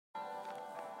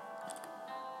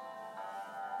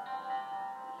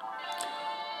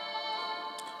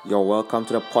You're welcome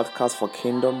to the podcast for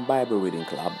Kingdom Bible Reading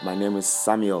Club. My name is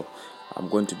Samuel. I'm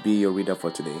going to be your reader for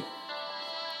today.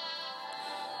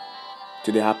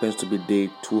 Today happens to be day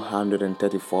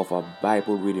 234 of our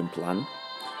Bible reading plan,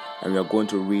 and we are going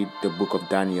to read the book of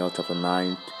Daniel, chapter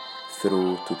 9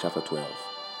 through to chapter 12.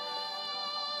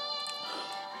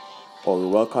 We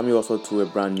welcome you also to a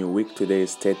brand new week. Today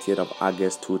is 30th of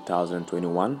August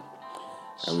 2021,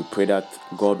 and we pray that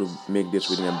God will make this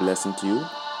reading a blessing to you,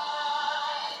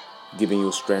 giving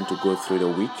you strength to go through the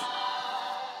week.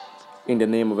 In the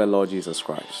name of the Lord Jesus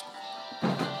Christ.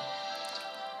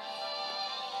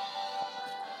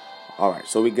 Alright,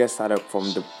 so we get started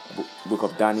from the book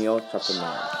of Daniel, chapter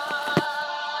 9.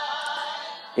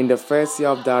 In the first year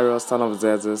of Darius, son of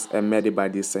Xerxes, a Mede by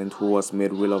descent, who was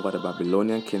made ruler over the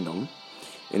Babylonian kingdom,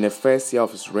 in the first year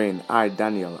of his reign, I,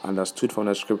 Daniel, understood from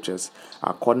the scriptures,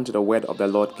 according to the word of the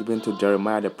Lord given to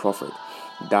Jeremiah the prophet,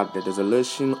 that the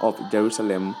desolation of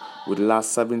Jerusalem would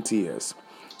last 70 years.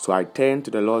 So I turned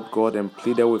to the Lord God and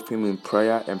pleaded with him in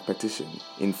prayer and petition,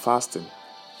 in fasting,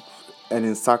 and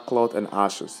in sackcloth and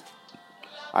ashes.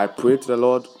 I prayed to the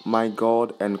Lord my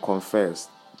God and confessed,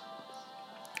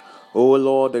 O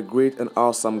Lord, the great and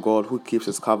awesome God, who keeps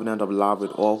his covenant of love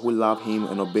with all who love him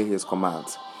and obey his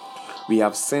commands. We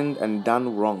have sinned and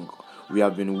done wrong. We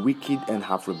have been wicked and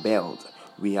have rebelled.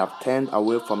 We have turned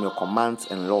away from your commands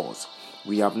and laws.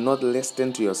 We have not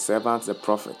listened to your servants, the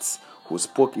prophets, who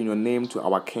spoke in your name to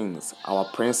our kings, our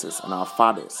princes, and our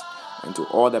fathers, and to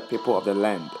all the people of the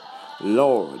land.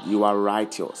 Lord, you are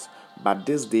righteous, but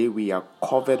this day we are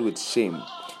covered with shame,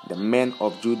 the men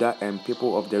of Judah and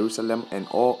people of Jerusalem and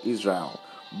all Israel,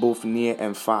 both near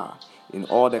and far, in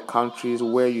all the countries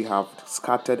where you have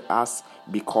scattered us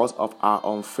because of our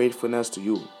unfaithfulness to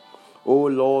you. O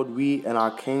Lord, we and our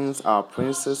kings, our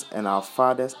princes, and our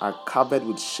fathers are covered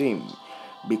with shame,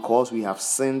 because we have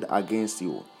sinned against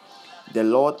you. The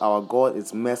Lord our God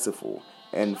is merciful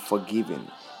and forgiving.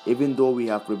 Even though we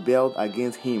have rebelled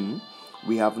against him,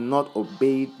 we have not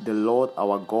obeyed the Lord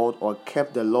our God or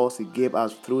kept the laws he gave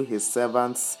us through his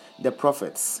servants, the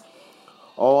prophets.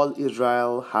 All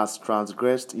Israel has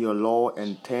transgressed your law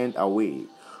and turned away,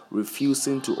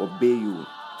 refusing to obey you.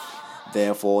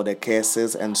 Therefore, the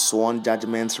curses and sworn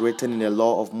judgments written in the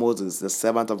law of Moses, the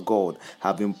servant of God,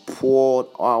 have been poured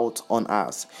out on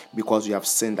us because we have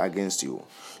sinned against you.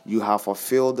 You have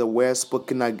fulfilled the words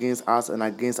spoken against us and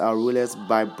against our rulers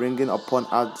by bringing upon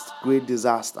us great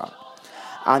disaster.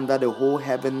 Under the whole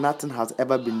heaven, nothing has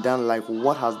ever been done like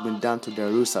what has been done to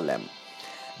Jerusalem.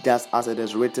 Just as it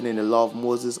is written in the law of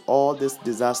Moses, all this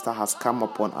disaster has come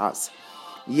upon us.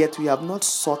 Yet we have not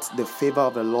sought the favor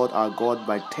of the Lord our God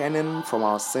by turning from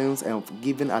our sins and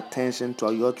giving attention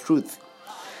to your truth.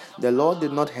 The Lord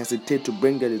did not hesitate to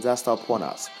bring the disaster upon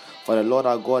us, for the Lord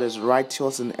our God is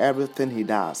righteous in everything he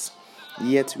does.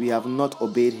 Yet we have not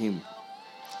obeyed him.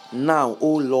 Now,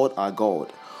 O Lord our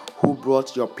God, who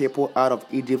brought your people out of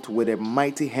Egypt with a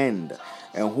mighty hand,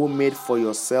 and who made for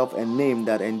yourself a name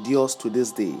that endures to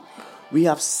this day, we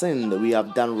have sinned, we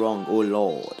have done wrong, O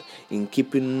Lord, in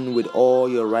keeping with all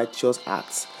your righteous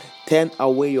acts. Turn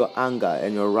away your anger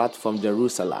and your wrath from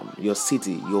Jerusalem, your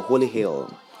city, your holy hill.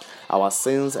 Our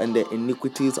sins and the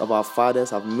iniquities of our fathers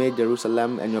have made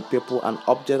Jerusalem and your people an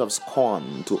object of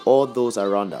scorn to all those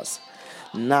around us.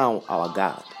 Now, our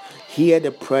God, hear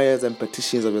the prayers and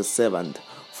petitions of your servant.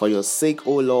 For your sake,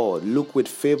 O Lord, look with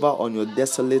favor on your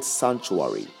desolate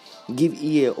sanctuary. Give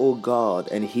ear, O God,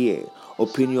 and hear.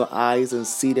 Open your eyes and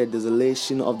see the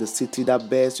desolation of the city that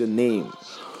bears your name.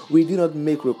 We do not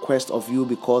make request of you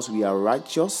because we are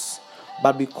righteous,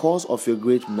 but because of your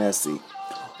great mercy.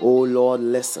 O Lord,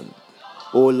 listen.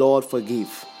 O Lord,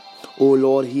 forgive. O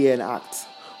Lord, hear and act.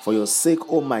 For your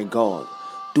sake, O my God,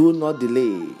 do not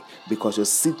delay, because your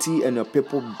city and your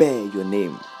people bear your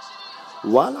name.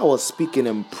 While I was speaking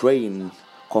and praying,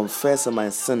 confessing my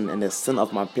sin and the sin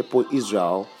of my people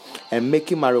Israel, and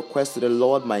making my request to the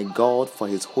Lord my God for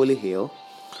his holy hill,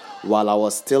 while I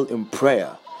was still in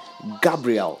prayer,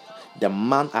 Gabriel, the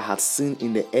man I had seen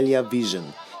in the earlier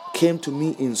vision, came to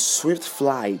me in swift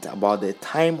flight about the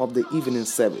time of the evening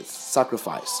service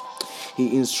sacrifice.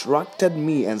 He instructed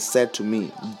me and said to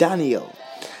me, Daniel,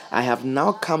 I have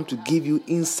now come to give you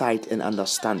insight and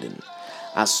understanding.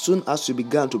 As soon as you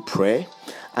began to pray,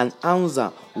 an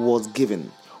answer was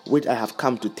given, which I have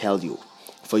come to tell you,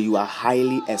 for you are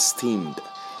highly esteemed.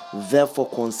 Therefore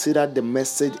consider the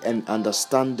message and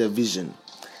understand the vision.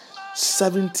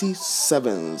 70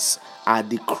 sevens are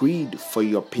decreed for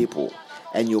your people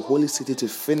and your holy city to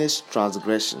finish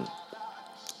transgression,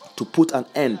 to put an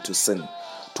end to sin,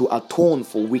 to atone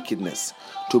for wickedness,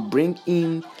 to bring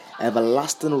in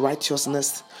everlasting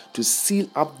righteousness, to seal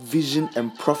up vision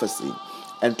and prophecy,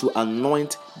 and to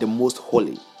anoint the most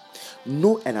holy.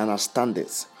 Know and understand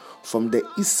this. From the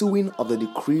issuing of the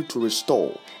decree to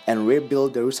restore and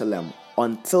rebuild Jerusalem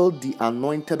until the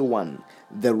anointed one,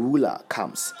 the ruler,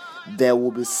 comes, there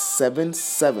will be 7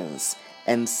 sevens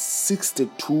and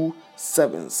 62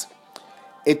 sevens.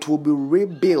 It will be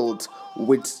rebuilt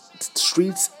with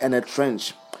streets and a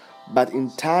trench, but in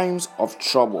times of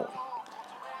trouble.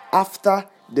 After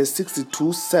the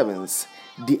 62 sevens,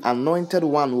 the anointed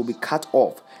one will be cut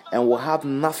off and will have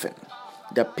nothing.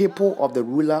 The people of the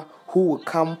ruler who will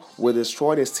come will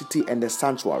destroy the city and the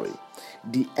sanctuary.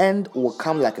 The end will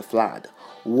come like a flood.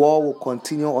 War will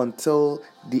continue until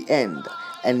the end,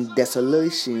 and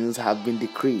desolations have been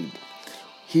decreed.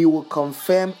 He will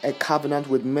confirm a covenant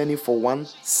with many for 1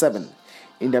 7.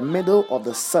 In the middle of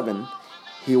the 7,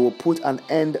 he will put an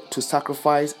end to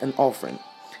sacrifice and offering.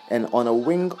 And on a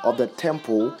wing of the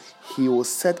temple, he will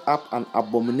set up an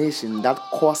abomination that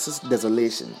causes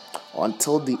desolation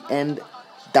until the end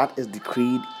that is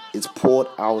decreed is poured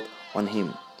out on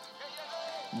him.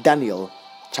 Daniel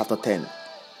chapter 10.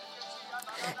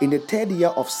 In the 3rd year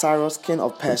of Cyrus, king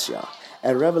of Persia,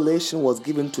 a revelation was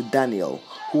given to Daniel,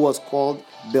 who was called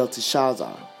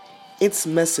Belteshazzar. Its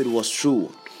message was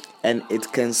true, and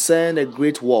it concerned a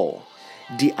great war.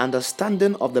 The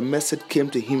understanding of the message came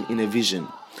to him in a vision.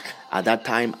 At that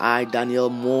time, I, Daniel,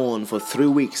 mourned for 3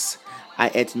 weeks. I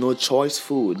ate no choice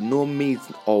food, no meat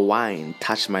or wine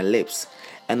touched my lips,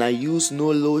 and I used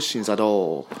no lotions at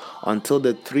all until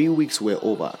the 3 weeks were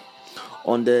over.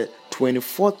 On the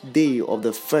 24th day of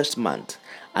the 1st month,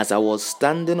 as I was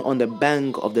standing on the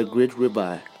bank of the great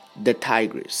river, the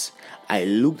Tigris, I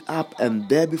looked up, and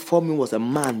there before me was a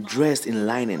man dressed in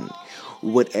linen,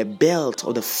 with a belt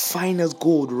of the finest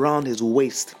gold round his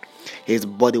waist. His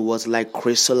body was like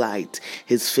chrysolite,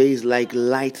 his face like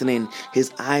lightning,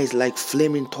 his eyes like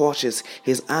flaming torches,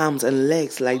 his arms and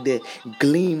legs like the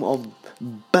gleam of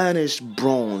burnished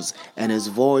bronze, and his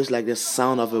voice like the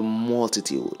sound of a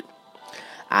multitude.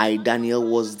 I, Daniel,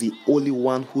 was the only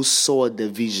one who saw the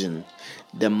vision.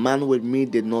 The man with me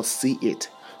did not see it,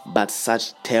 but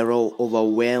such terror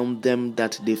overwhelmed them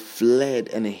that they fled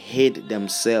and hid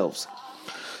themselves.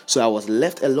 So I was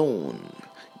left alone,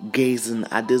 gazing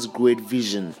at this great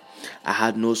vision. I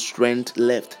had no strength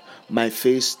left. My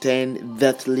face turned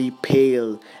deathly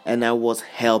pale, and I was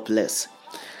helpless.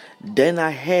 Then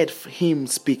I heard him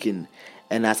speaking,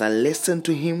 and as I listened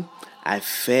to him, I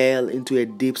fell into a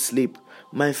deep sleep,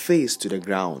 my face to the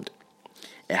ground.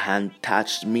 A hand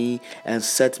touched me and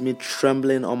set me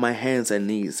trembling on my hands and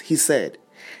knees. He said,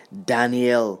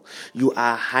 Daniel, you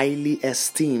are highly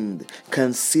esteemed.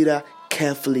 Consider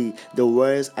carefully the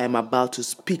words I am about to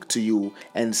speak to you,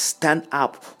 and stand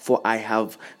up, for I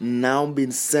have now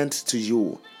been sent to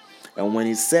you. And when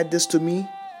he said this to me,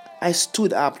 I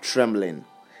stood up trembling.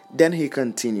 Then he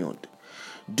continued,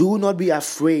 Do not be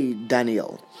afraid,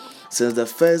 Daniel. Since the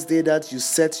first day that you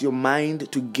set your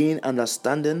mind to gain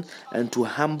understanding and to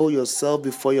humble yourself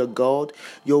before your God,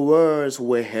 your words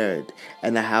were heard,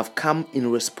 and I have come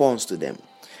in response to them.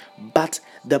 But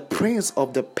the prince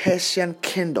of the Persian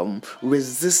kingdom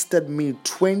resisted me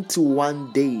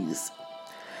 21 days.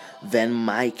 Then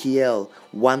Michael,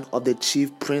 one of the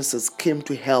chief princes, came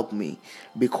to help me,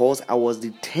 because I was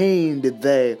detained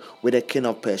there with the king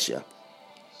of Persia.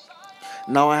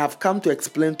 Now I have come to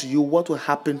explain to you what will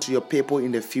happen to your people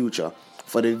in the future,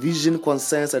 for the vision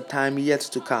concerns a time yet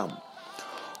to come.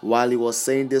 While he was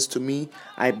saying this to me,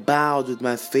 I bowed with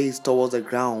my face towards the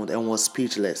ground and was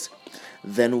speechless.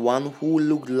 Then one who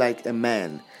looked like a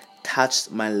man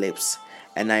touched my lips,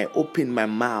 and I opened my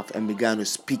mouth and began to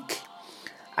speak.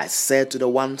 I said to the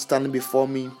one standing before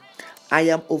me, I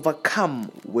am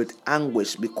overcome with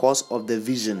anguish because of the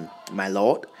vision, my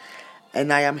Lord,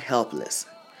 and I am helpless.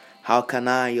 How can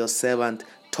I, your servant,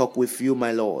 talk with you,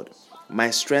 my Lord?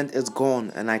 My strength is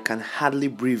gone, and I can hardly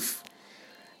breathe.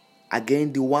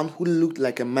 Again, the one who looked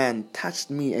like a man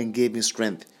touched me and gave me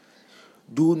strength.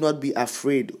 Do not be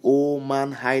afraid, O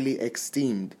man highly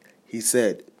esteemed, he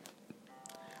said.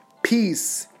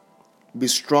 Peace, be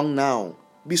strong now,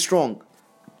 be strong.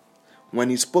 When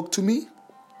he spoke to me,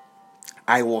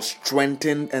 I was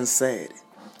strengthened and said,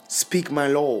 Speak, my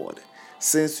Lord,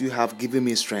 since you have given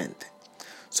me strength.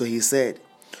 So he said,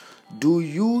 Do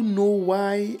you know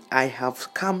why I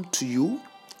have come to you?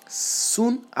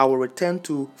 Soon I will return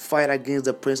to fight against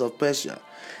the prince of Persia.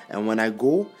 And when I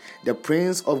go, the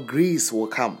prince of Greece will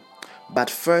come. But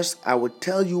first I will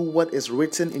tell you what is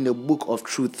written in the book of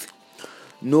truth.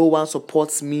 No one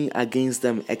supports me against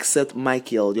them except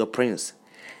Michael, your prince.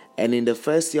 And in the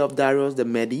first year of Darius the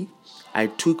Mede, I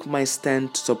took my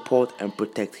stand to support and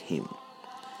protect him.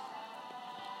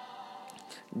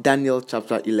 Daniel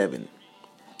chapter 11.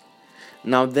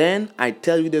 Now then, I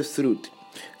tell you the truth.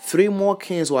 3 more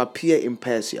kings will appear in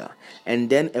Persia,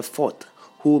 and then a 4th,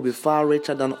 who will be far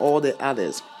richer than all the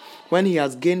others. When he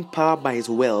has gained power by his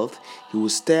wealth, he will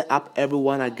stir up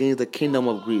everyone against the kingdom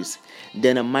of Greece.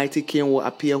 Then a mighty king will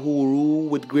appear who will rule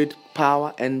with great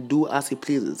power and do as he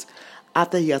pleases.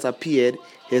 After he has appeared,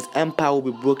 his empire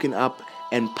will be broken up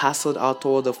and parceled out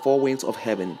toward the 4 winds of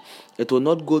heaven. It will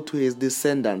not go to his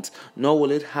descendants, nor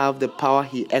will it have the power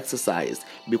he exercised,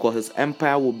 because his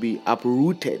empire will be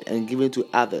uprooted and given to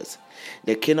others.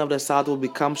 The king of the south will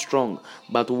become strong,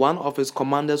 but one of his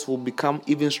commanders will become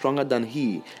even stronger than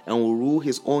he and will rule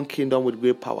his own kingdom with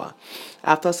great power.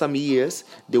 After some years,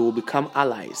 they will become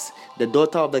allies. The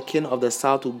daughter of the king of the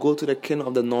south will go to the king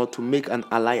of the north to make an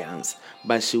alliance,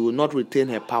 but she will not retain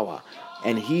her power,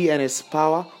 and he and his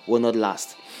power will not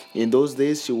last. In those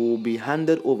days she will be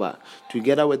handed over,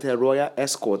 together with her royal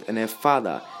escort and her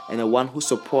father and the one who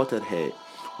supported her.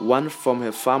 One from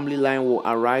her family line will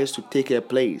arise to take her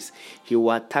place. He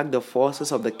will attack the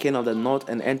forces of the king of the north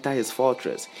and enter his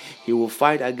fortress. He will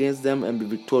fight against them and be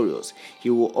victorious. He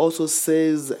will also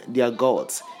seize their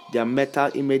gods, their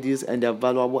metal images, and their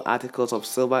valuable articles of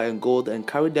silver and gold and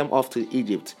carry them off to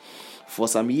Egypt. For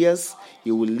some years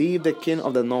he will leave the king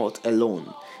of the north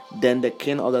alone. Then the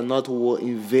king of the north will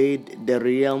invade the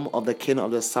realm of the king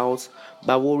of the south,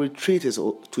 but will retreat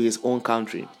to his own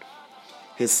country.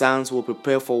 His sons will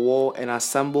prepare for war and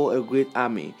assemble a great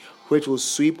army, which will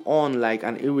sweep on like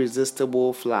an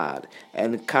irresistible flood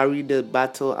and carry the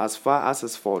battle as far as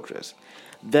his fortress.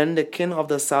 Then the king of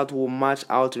the south will march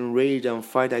out in rage and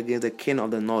fight against the king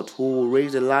of the north, who will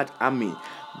raise a large army,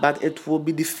 but it will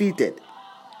be defeated.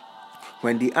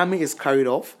 When the army is carried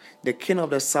off, the king of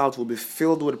the south will be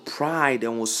filled with pride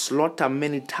and will slaughter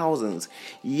many thousands,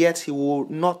 yet he will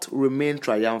not remain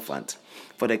triumphant.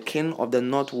 For the king of the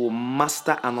north will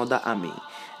muster another army,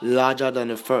 larger than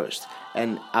the first,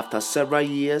 and after several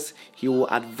years he will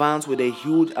advance with a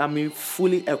huge army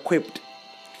fully equipped.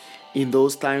 In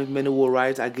those times many will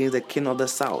rise against the king of the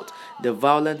south. The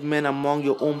violent men among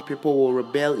your own people will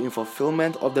rebel in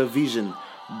fulfillment of the vision,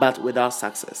 but without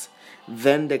success.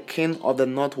 Then the king of the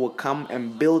north will come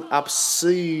and build up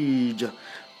siege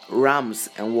rams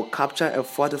and will capture a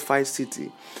fortified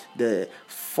city. The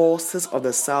forces of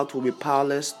the south will be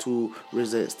powerless to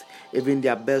resist. Even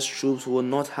their best troops will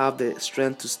not have the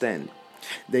strength to stand.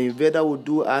 The invader will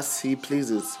do as he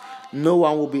pleases. No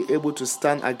one will be able to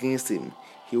stand against him.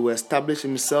 He will establish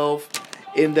himself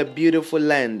in the beautiful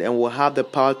land and will have the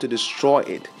power to destroy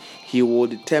it. He will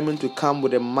determine to come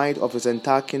with the might of his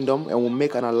entire kingdom and will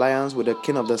make an alliance with the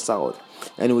king of the south,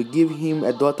 and will give him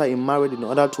a daughter in marriage in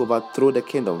order to overthrow the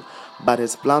kingdom, but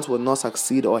his plans will not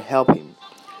succeed or help him.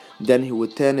 Then he will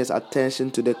turn his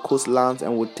attention to the coastlands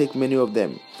and will take many of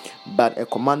them. But a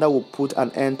commander will put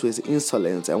an end to his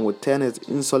insolence and will turn his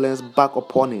insolence back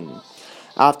upon him.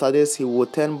 After this, he will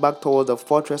turn back towards the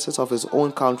fortresses of his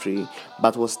own country,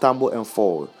 but will stumble and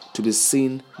fall, to be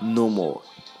seen no more.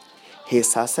 His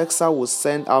successor will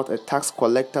send out a tax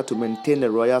collector to maintain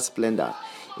the royal splendor.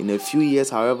 In a few years,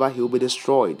 however, he will be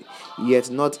destroyed, yet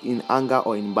not in anger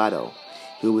or in battle.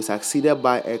 He will be succeeded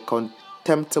by a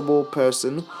contemptible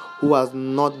person who has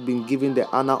not been given the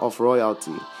honor of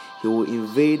royalty. He will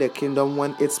invade the kingdom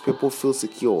when its people feel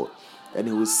secure, and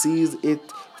he will seize it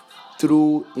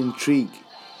through intrigue.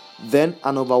 Then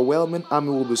an overwhelming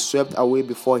army will be swept away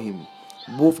before him.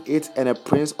 Both it and a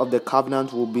prince of the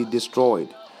covenant will be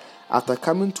destroyed. After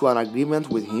coming to an agreement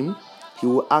with him, he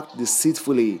will act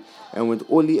deceitfully, and with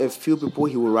only a few people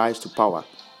he will rise to power.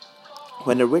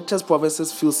 When the richest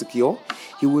provinces feel secure,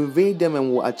 he will invade them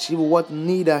and will achieve what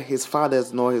neither his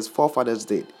fathers nor his forefathers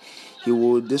did. He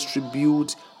will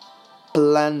distribute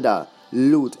plunder,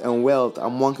 loot, and wealth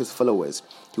among his followers.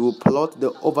 He will plot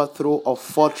the overthrow of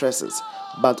fortresses,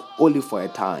 but only for a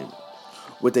time.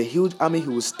 With a huge army he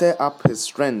will stir up his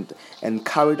strength and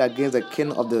carry it against the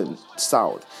king of the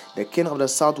south. The king of the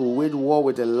south will wage war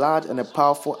with a large and a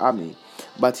powerful army,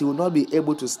 but he will not be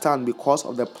able to stand because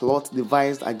of the plot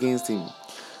devised against him.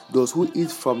 Those who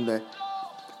eat from the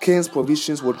king's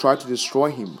provisions will try to destroy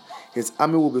him. His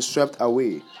army will be swept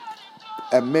away,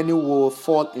 and many will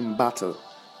fall in battle.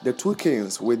 The 2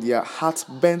 kings, with their hearts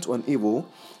bent on evil,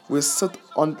 will sit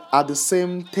at the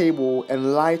same table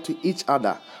and lie to each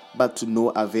other, but to no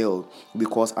avail,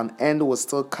 because an end will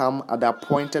still come at the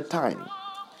appointed time.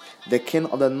 The king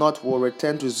of the north will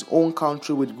return to his own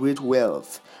country with great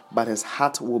wealth, but his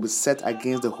heart will be set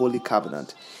against the holy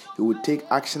covenant. He he would take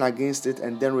action against it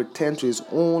and then return to his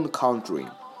own country.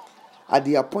 At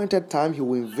the appointed time, he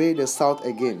will invade the south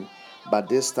again, but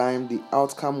this time the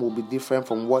outcome will be different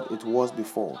from what it was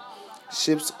before.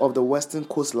 Ships of the western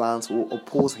coastlands will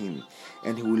oppose him,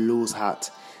 and he will lose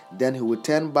heart. Then he will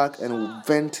turn back and will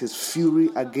vent his fury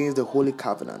against the Holy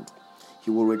Covenant. He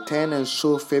will return and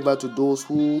show favor to those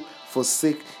who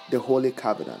forsake the Holy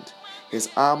Covenant. His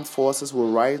armed forces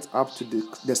will rise up to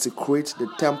desecrate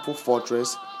the temple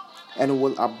fortress and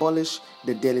will abolish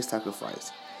the daily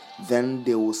sacrifice. Then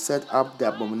they will set up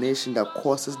the abomination that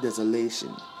causes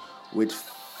desolation. With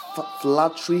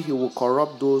flattery he will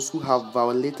corrupt those who have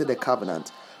violated the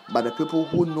covenant, but the people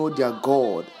who know their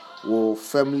God will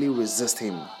firmly resist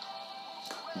him.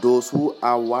 Those who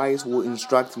are wise will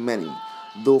instruct many,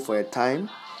 though for a time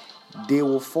they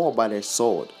will fall by the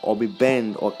sword, or be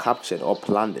burned, or captured, or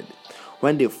plundered.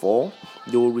 When they fall,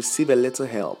 they will receive a little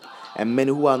help, and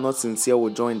many who are not sincere will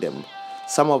join them.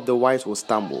 Some of the wise will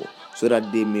stumble, so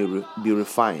that they may be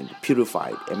refined,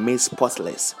 purified, and made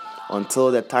spotless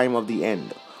until the time of the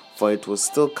end, for it will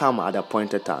still come at the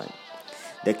appointed time.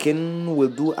 The king will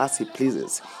do as he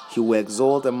pleases. He will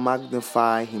exalt and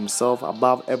magnify himself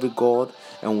above every god,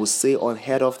 and will say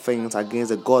unheard of things against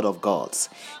the God of gods.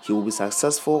 He will be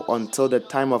successful until the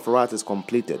time of wrath is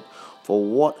completed, for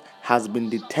what has been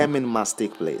determined must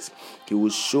take place. He will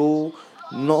show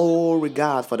no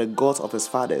regard for the gods of his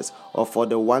fathers, or for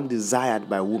the one desired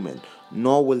by women,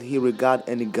 nor will he regard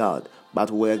any god, but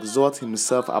will exalt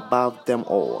himself above them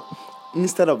all.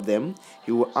 Instead of them,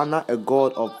 he will honor a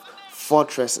god of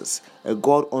fortresses, a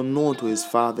god unknown to his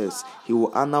fathers. He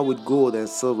will honor with gold and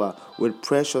silver, with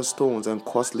precious stones and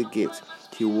costly gifts.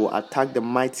 He will attack the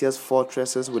mightiest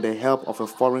fortresses with the help of a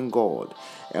foreign god,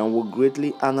 and will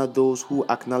greatly honor those who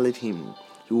acknowledge him.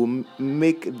 He will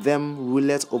make them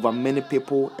rulers over many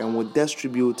people, and will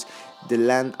distribute the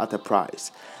land at a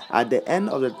price. At the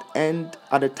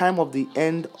time of the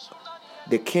end,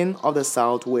 the king of the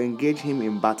south will engage him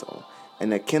in battle,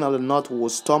 and the king of the north will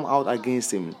storm out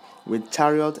against him with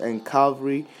chariot and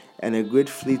cavalry and a great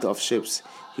fleet of ships.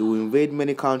 He will invade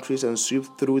many countries and sweep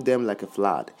through them like a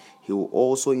flood. He will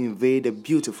also invade a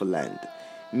beautiful land.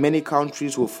 Many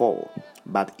countries will fall,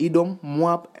 but Edom,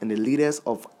 Moab, and the leaders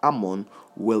of Ammon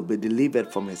will be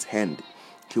delivered from his hand.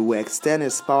 He will extend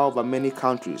his power over many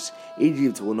countries.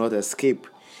 Egypt will not escape.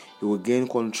 He will gain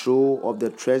control of the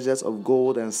treasures of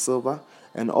gold and silver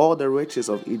and all the riches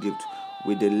of Egypt,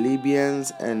 with the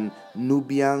Libyans and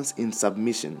Nubians in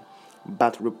submission.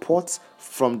 But reports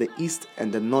from the east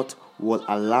and the north will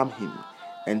alarm him,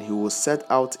 and he will set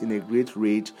out in a great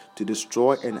rage to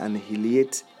destroy and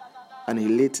annihilate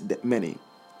the many.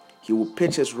 He will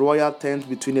pitch his royal tent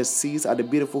between the seas at the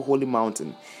beautiful holy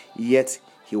mountain, yet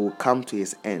he will come to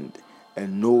his end,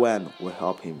 and no one will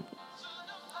help him.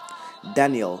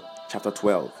 Daniel chapter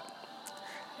 12.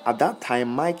 At that time,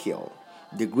 Michael,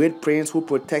 the great prince who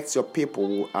protects your people,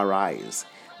 will arise.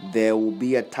 There will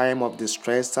be a time of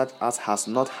distress such as has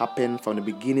not happened from the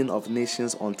beginning of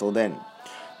nations until then.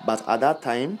 But at that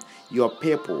time, your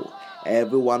people,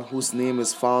 everyone whose name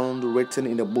is found written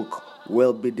in the book,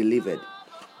 will be delivered.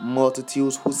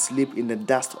 Multitudes who sleep in the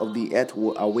dust of the earth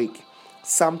will awake,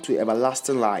 some to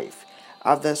everlasting life,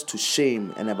 others to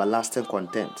shame and everlasting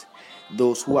contempt.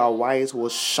 Those who are wise will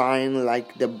shine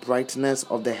like the brightness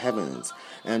of the heavens,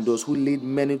 and those who lead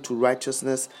many to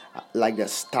righteousness like the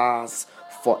stars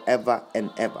forever and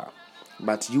ever.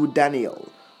 But you,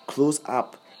 Daniel, close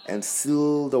up and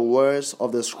seal the words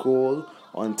of the scroll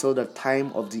until the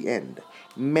time of the end.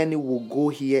 Many will go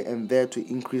here and there to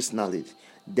increase knowledge.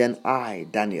 Then I,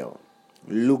 Daniel,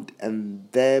 looked, and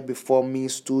there before me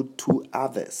stood two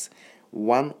others,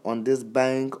 one on this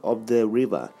bank of the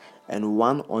river and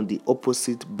one on the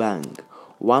opposite bank.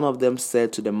 One of them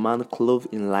said to the man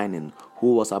clothed in linen,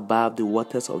 who was above the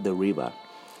waters of the river,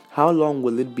 "How long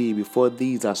will it be before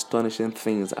these astonishing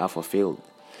things are fulfilled?"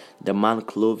 The man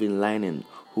clothed in linen,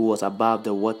 who was above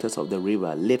the waters of the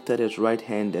river, lifted his right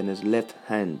hand and his left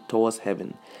hand towards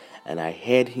heaven, and I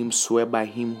heard him swear by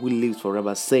him who lives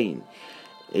forever, saying,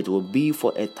 "It will be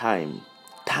for a time,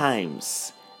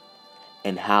 times,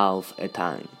 and half a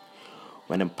time.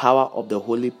 When the power of the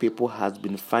holy people has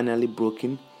been finally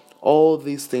broken, all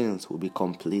these things will be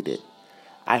completed."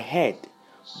 I heard,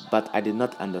 but I did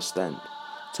not understand.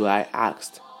 So I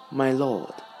asked, "My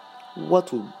Lord,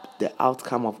 what will the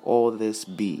outcome of all this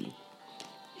be?"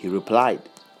 He replied,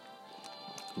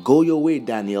 "Go your way,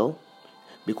 Daniel,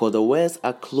 because the words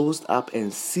are closed up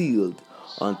and sealed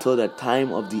until the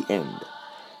time of the end.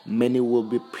 Many will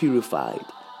be purified,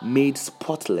 made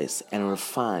spotless and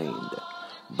refined,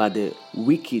 but the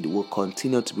wicked will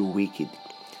continue to be wicked.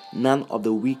 None of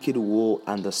the wicked will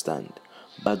understand,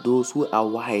 but those who are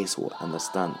wise will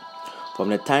understand. From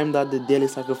the time that the daily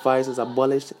sacrifice is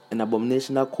abolished and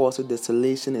abomination that causes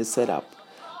desolation is set up,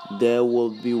 there will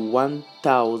be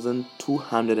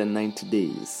 1,290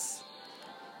 days.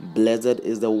 Blessed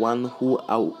is the one who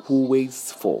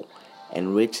waits for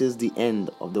and reaches the end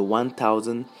of the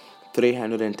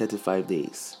 1,335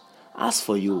 days. As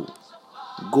for you,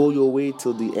 go your way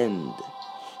till the end.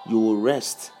 You will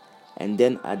rest, and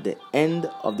then at the end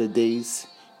of the days,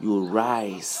 you will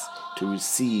rise to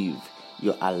receive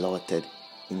your allotted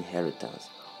inheritance.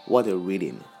 What a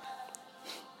reading.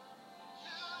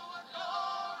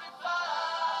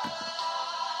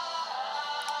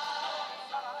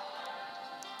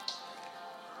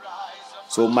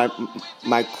 So my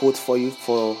quote for you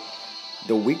for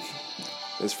the week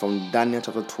is from Daniel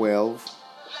chapter 12,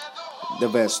 the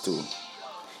verse 2.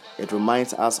 It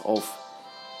reminds us of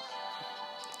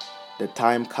the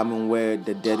time coming where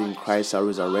the dead in Christ shall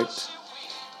resurrect.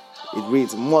 It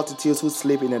reads, multitudes who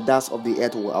sleep in the dust of the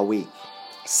earth will awake,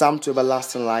 some to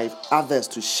everlasting life, others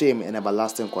to shame and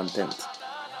everlasting contempt.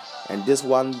 And this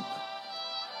one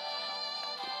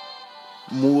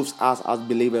moves us as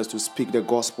believers to speak the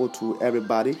gospel to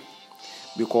everybody,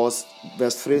 because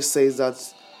verse 3 says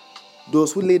that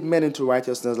those who lead men into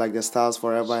righteousness like the stars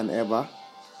forever and ever,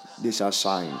 they shall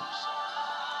shine.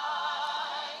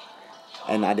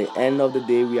 And at the end of the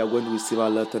day, we are going to receive our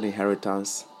allotted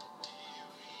inheritance,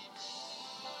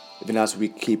 even as we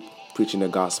keep preaching the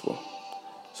gospel.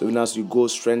 So even as you go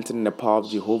strengthening the power of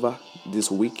Jehovah this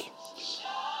week,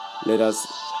 let us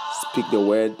speak the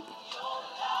word,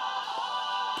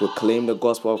 proclaim the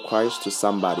gospel of Christ to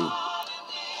somebody.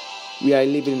 We are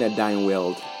living in a dying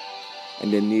world,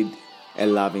 and they need a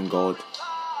loving God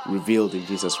revealed in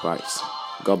Jesus Christ.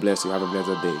 God bless you. Have a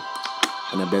blessed day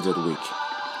and a blessed week.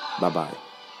 Bye-bye.